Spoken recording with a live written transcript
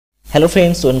Hello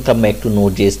friends, welcome back to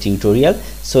Node.js tutorial.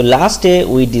 So last day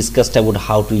we discussed about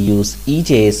how to use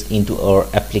EJS into our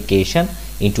application,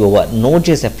 into our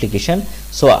Node.js application.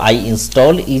 So I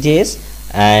installed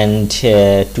EJS, and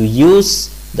to use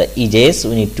the EJS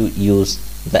we need to use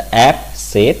the app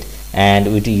set, and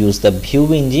we need to use the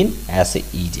view engine as a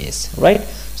EJS, right?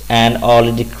 And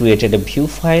already created a view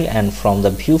file, and from the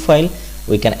view file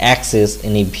we can access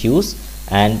any views.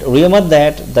 And remember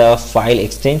that the file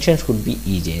extension should be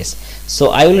EJS. So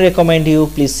I will recommend you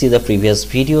please see the previous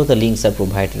video. The links are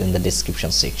provided in the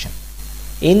description section.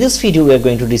 In this video we are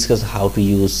going to discuss how to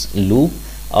use loop,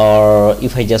 or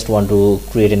if I just want to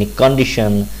create any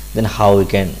condition, then how we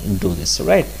can do this,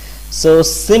 right? So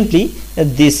simply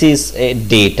this is a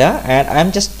data, and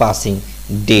I'm just passing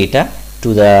data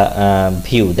to the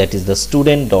view, that is the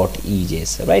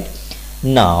student.ejs, right?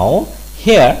 Now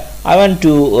here I want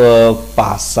to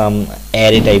pass some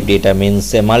array type data,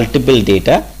 means a multiple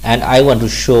data, and I want to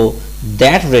show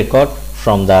that record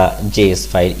from the JS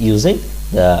file using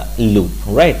the loop,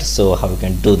 right? So how we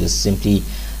can do this? Simply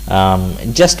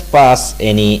just pass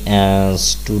any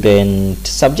student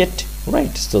subject,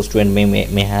 right? So student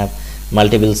may have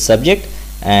multiple subject,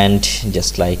 and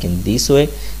just like in this way,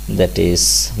 that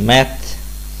is math,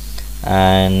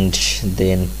 and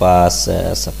then pass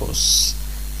suppose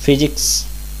physics,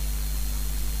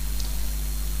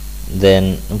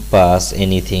 then pass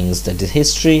anything that is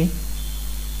history.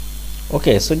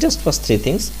 Okay, so just first three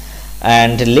things,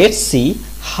 and let's see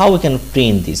how we can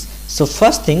print this. So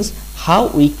first things, how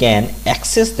we can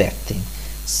access that thing.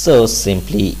 So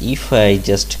simply if I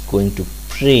just going to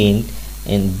print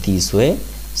in this way,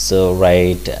 so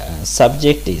write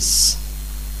subject is,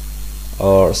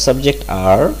 or subject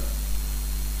are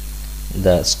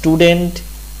the student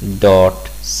dot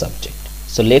subject.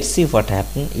 So let's see what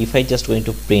happens if I just going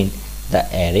to print the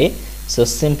array. So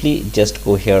simply just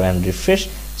go here and refresh.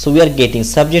 So we are getting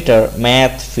subject are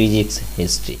math, physics,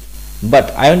 history,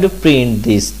 but I want to print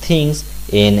these things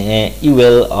in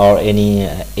UL or any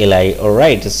li, all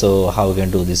right? So how we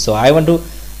can do this? So I want to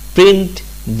print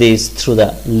this through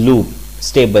the loop,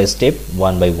 step by step,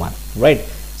 one by one, right?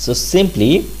 So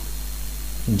simply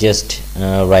just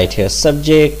write here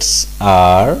subjects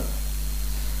are,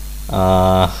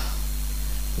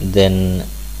 then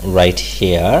right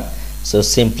here. So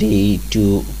simply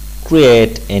to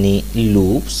create any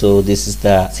loop, so this is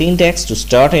the syntax to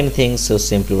start anything. So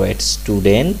simply write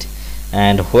student,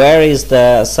 and where is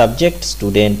the subject?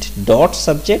 Student dot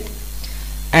subject,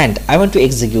 and I want to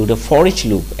execute a for each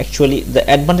loop. Actually the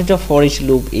advantage of for each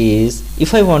loop is,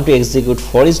 if I want to execute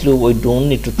for each loop, we don't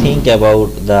need to think about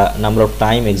the number of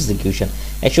time execution.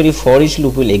 Actually for each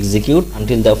loop will execute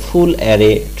until the full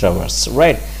array traverse,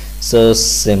 right? So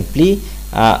simply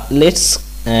let's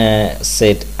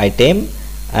set item,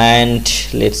 and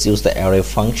let's use the array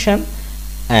function,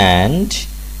 and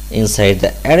inside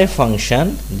the array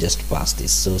function just pass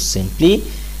this. So simply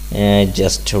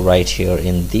just write here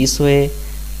in this way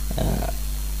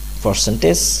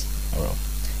percentage,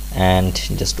 and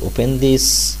just open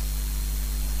this,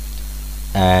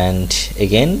 and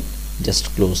again just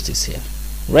close this here,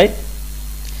 right?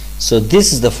 So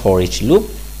this is the for each loop,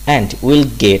 and we'll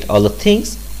get all the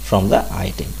things from the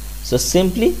item. So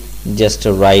simply just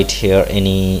write here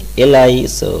any li,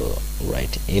 so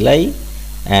write li,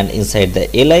 and inside the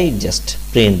li just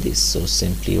print this. So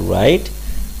simply write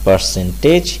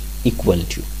percentage equal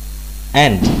to,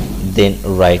 and then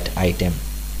write item,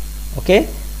 okay,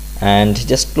 and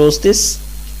just close this.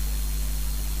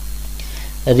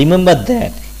 Remember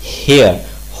that here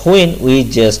when we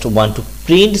just want to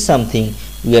print something,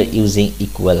 we are using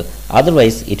equal,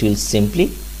 otherwise it will simply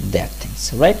that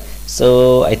things, right?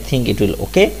 So I think it will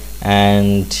okay,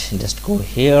 and just go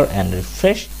here and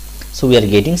refresh. So we are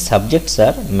getting subjects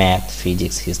are math,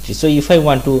 physics, history. So if I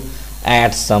want to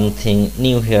add something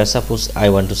new here, suppose I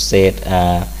want to set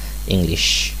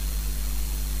English,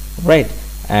 right?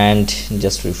 And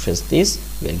just refresh this,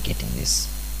 we are getting this.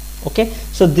 Okay,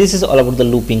 so this is all about the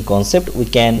looping concept. We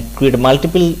can create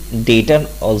multiple data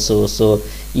also. So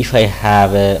if I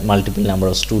have a multiple number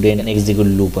of students, and execute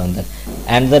loop on that.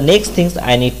 And the next things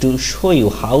I need to show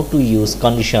you how to use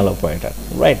conditional operator,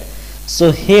 right?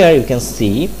 So here you can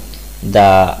see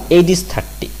the age is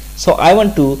 30. So I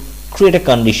want to create a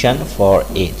condition for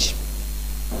age,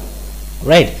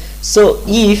 right? So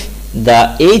if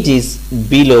the age is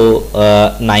below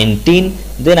 19,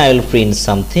 then I will print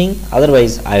something,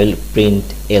 otherwise I will print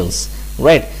else,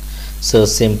 right? So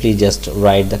simply just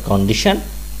write the condition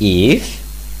if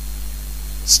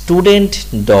student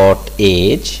dot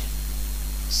age,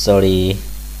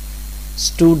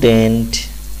 student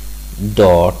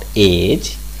dot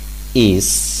age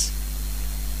is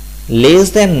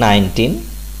less than 19,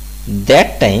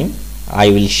 that time I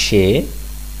will share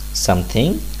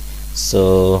something.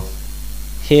 So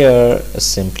here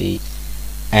simply,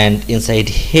 and inside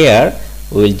here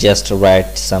we will just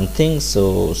write something.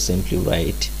 So simply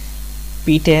write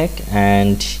p tag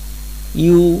and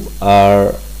you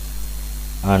are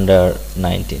under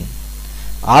 19.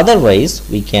 Otherwise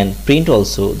we can print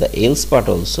also the else part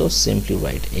also. Simply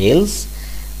write else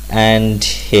and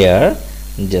here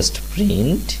just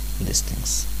print these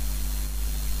things.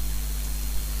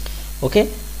 Okay,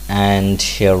 and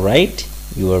here write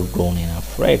you are grown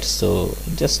enough, right? So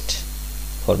just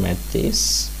format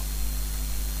this,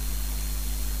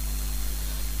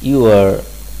 you are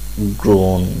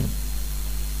grown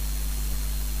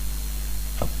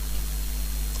up.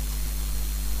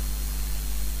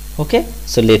 Okay,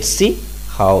 so let's see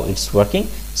how it's working.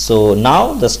 So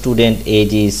now the student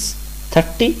age is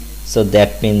 30, so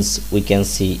that means we can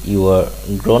see you are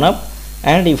grown up.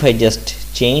 And if I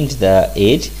just change the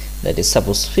age, that is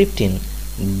suppose 15,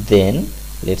 then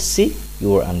let's see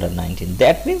you are under 19.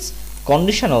 That means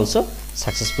condition also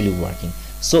successfully working.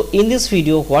 So in this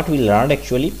video what we learned,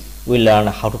 actually we learned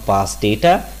how to pass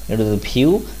data into the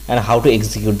view and how to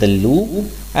execute the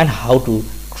loop and how to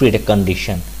create a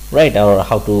condition, right, or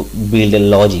how to build a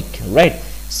logic, right?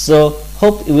 So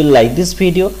hope you will like this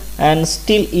video, and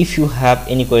still if you have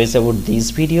any queries about this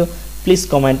video, please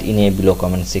comment in a below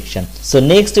comment section. So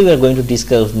next we are going to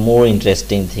discuss more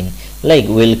interesting thing, like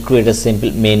we'll create a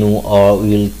simple menu, or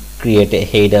we'll create a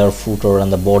header, footer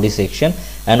and the body section,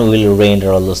 and we will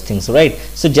render all those things, right?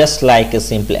 So just like a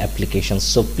simple application.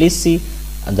 So please see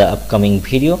the upcoming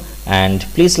video, and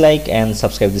please like and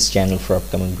subscribe this channel for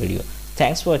upcoming video.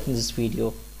 Thanks for watching this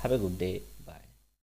video. Have a good day.